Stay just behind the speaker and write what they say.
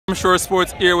I'm Sure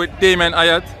Sports here with Damion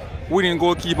Hyatt, winning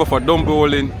goalkeeper for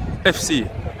Dunbeholden FC.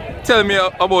 Tell me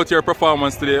about your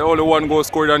performance today. Only one goal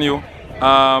scored on you.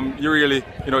 You really,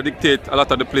 dictate a lot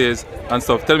of the plays and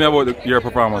stuff. Tell me about your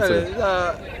performance today.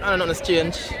 I don't know what's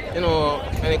changed. When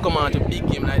it come out to big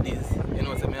game like this, so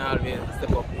I always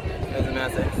step up. That's what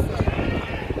I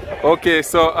say. Okay,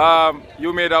 so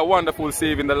you made a wonderful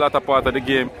save in the latter part of the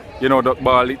game. The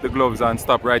ball hit the gloves and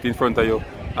stopped right in front of you.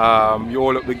 You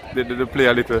hold up the play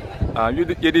a little. You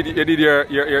did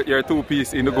your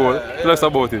two-piece in the goal. Tell us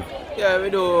about it. Yeah, we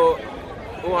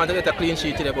want to get a clean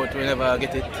sheet today, but we never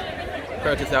get it.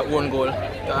 Courtesy at one goal.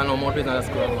 I know more prisoners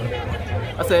score one.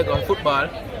 I say football.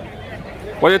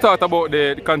 What you thought about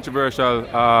the controversial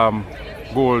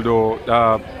goal though?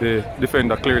 The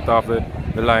defender cleared off the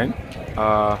line.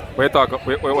 What's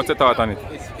your thought on it?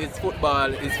 It's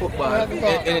football. It's football.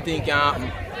 Anything can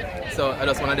happen. So I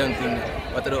just one of them things.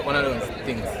 One of those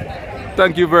things.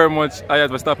 Thank you very much,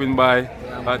 Hyatt, for stopping by.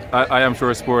 I Am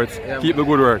Sure Sports. Yeah, Keep the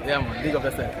good work. Yeah, man. Big up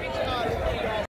yourself.